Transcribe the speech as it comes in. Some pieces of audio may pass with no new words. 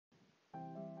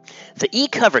The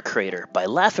eCover Creator by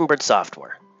Laughingbird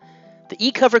Software. The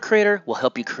eCover Creator will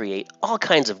help you create all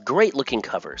kinds of great looking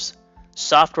covers,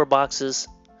 software boxes,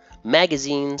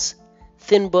 magazines,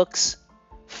 thin books,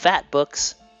 fat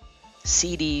books,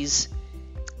 CDs,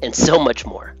 and so much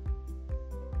more.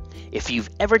 If you've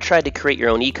ever tried to create your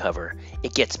own eCover,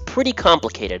 it gets pretty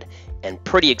complicated and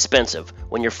pretty expensive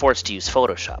when you're forced to use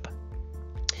Photoshop.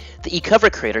 The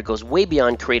eCover Creator goes way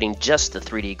beyond creating just the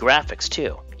 3D graphics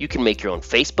too. You can make your own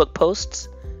Facebook posts,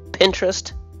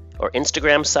 Pinterest, or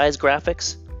Instagram size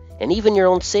graphics, and even your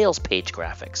own sales page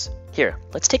graphics. Here,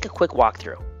 let's take a quick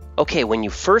walkthrough. Okay, when you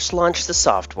first launch the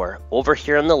software, over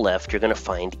here on the left, you're going to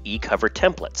find eCover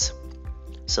templates.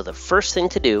 So the first thing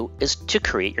to do is to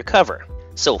create your cover.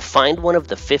 So find one of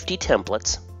the 50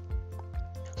 templates.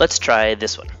 Let's try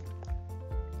this one.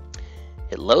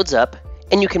 It loads up,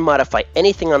 and you can modify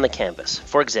anything on the canvas.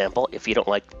 For example, if you don't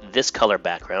like this color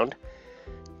background,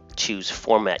 choose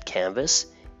Format Canvas,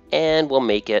 and we'll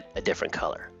make it a different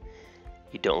color.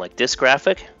 You don't like this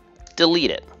graphic?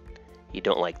 Delete it. You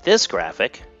don't like this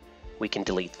graphic? We can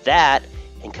delete that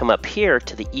and come up here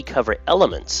to the eCover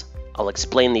elements. I'll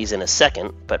explain these in a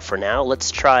second, but for now,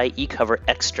 let's try eCover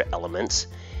Extra Elements,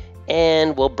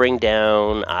 and we'll bring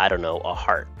down, I don't know, a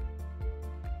heart.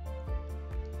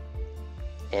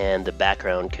 And the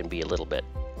background can be a little bit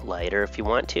lighter if you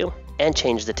want to, and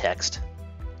change the text.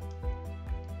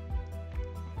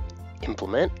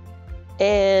 Implement,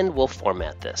 and we'll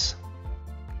format this.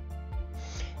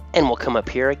 And we'll come up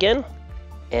here again,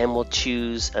 and we'll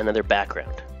choose another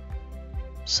background.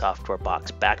 Software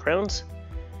box backgrounds,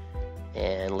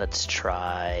 and let's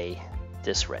try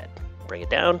this red. Bring it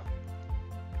down,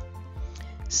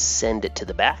 send it to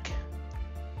the back,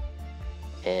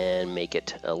 and make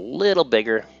it a little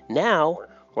bigger. Now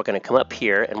we're going to come up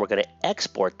here and we're going to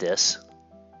export this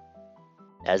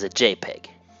as a JPEG.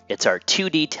 It's our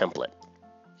 2D template.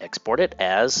 Export it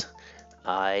as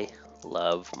I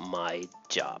love my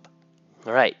job.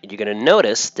 All right, you're going to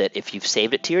notice that if you've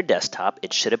saved it to your desktop,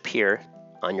 it should appear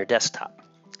on your desktop.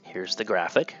 Here's the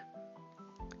graphic.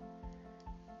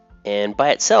 And by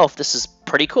itself, this is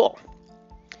pretty cool.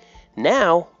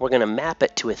 Now we're going to map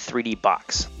it to a 3D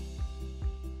box.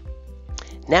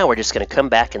 Now we're just going to come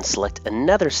back and select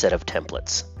another set of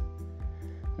templates.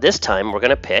 This time we're going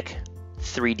to pick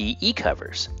 3D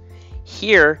eCovers.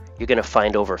 Here you're going to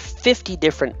find over 50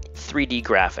 different 3D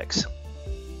graphics.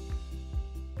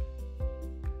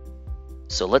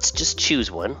 So let's just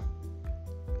choose one.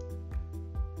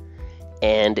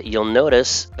 And you'll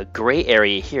notice a gray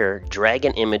area here. Drag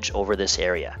an image over this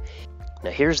area.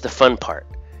 Now here's the fun part.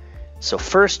 So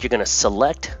first you're going to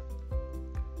select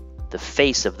the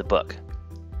face of the book.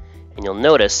 And you'll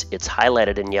notice it's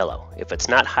highlighted in yellow. If it's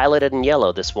not highlighted in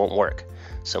yellow, this won't work.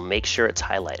 So make sure it's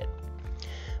highlighted.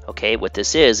 Okay, what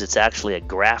this is, it's actually a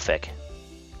graphic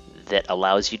that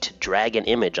allows you to drag an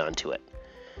image onto it.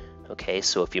 Okay,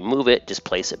 so if you move it, just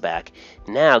place it back.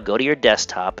 Now go to your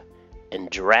desktop and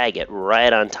drag it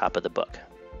right on top of the book.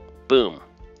 Boom.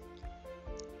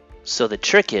 So the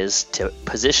trick is to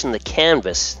position the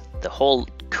canvas, the whole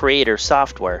Creator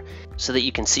software, so that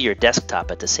you can see your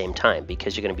desktop at the same time,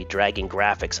 because you're going to be dragging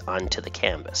graphics onto the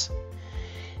canvas.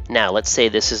 Now let's say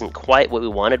this isn't quite what we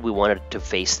wanted. We wanted it to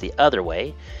face the other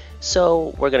way.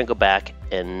 So we're going to go back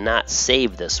and not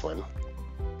save this one.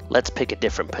 Let's pick a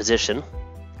different position.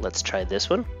 Let's try this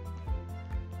one.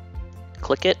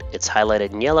 Click it. It's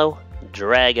highlighted in yellow.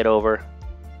 Drag it over.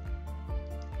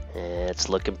 It's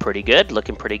looking pretty good.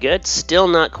 Looking pretty good. Still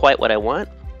not quite what I want.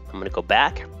 I'm going to go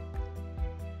back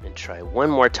and try one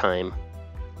more time.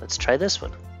 Let's try this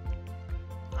one.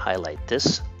 Highlight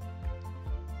this.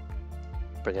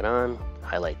 Bring it on.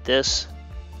 Highlight this.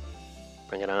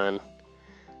 Bring it on.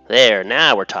 There,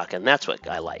 now we're talking. That's what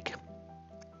I like.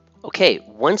 Okay,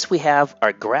 once we have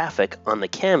our graphic on the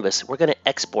canvas, we're going to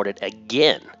export it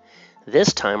again.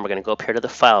 This time we're going to go up here to the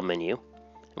File menu,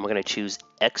 and we're going to choose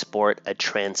Export a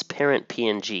Transparent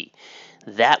PNG.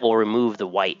 That will remove the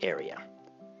white area.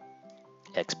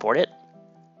 Export it,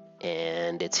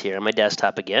 and it's here on my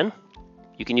desktop again.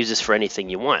 You can use this for anything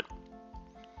you want.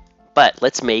 But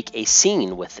let's make a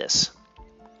scene with this.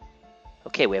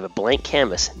 Okay, we have a blank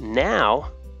canvas.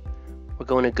 Now we're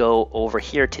going to go over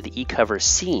here to the eCover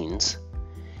scenes,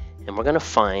 and we're going to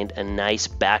find a nice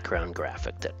background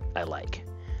graphic that I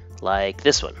like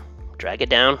this one. Drag it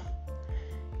down.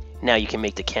 Now you can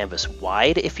make the canvas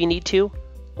wide if you need to,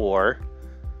 or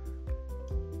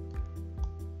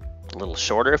a little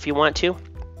shorter if you want to.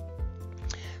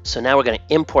 So now we're going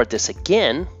to import this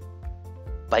again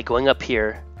by going up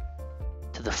here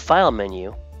to the File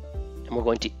menu, and we're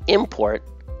going to import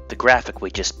the graphic we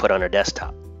just put on our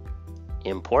desktop.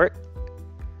 import,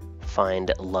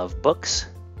 find Love Books,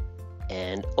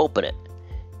 and open it.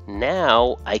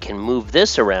 Now I can move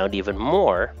this around even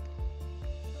more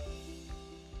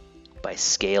by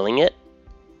scaling it.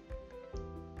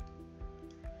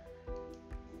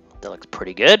 That looks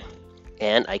pretty good.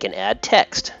 And I can add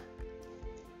text.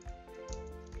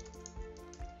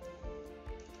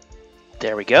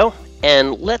 There we go.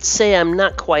 And let's say I'm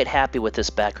not quite happy with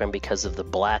this background because of the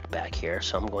black back here,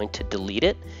 so I'm going to delete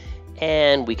it.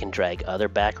 And we can drag other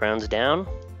backgrounds down.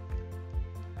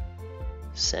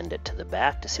 Send it to the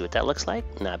back to see what that looks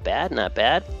like. Not bad, not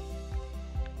bad.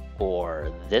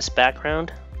 Or this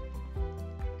background.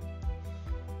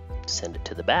 Send it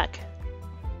to the back.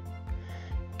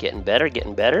 Getting better,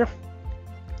 getting better.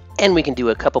 And we can do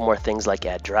a couple more things like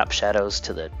add drop shadows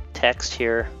to the text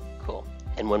here. Cool.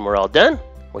 And when we're all done,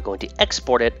 we're going to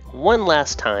export it one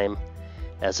last time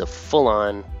as a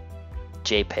full-on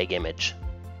JPEG image.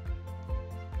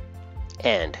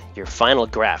 And your final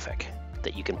graphic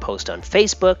that you can post on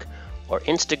Facebook or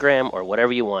Instagram or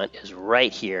whatever you want is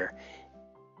right here.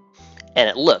 And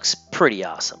it looks pretty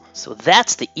awesome. So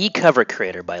that's the eCover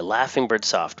Creator by Laughingbird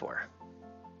Software.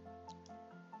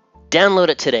 Download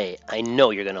it today. I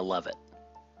know you're going to love it.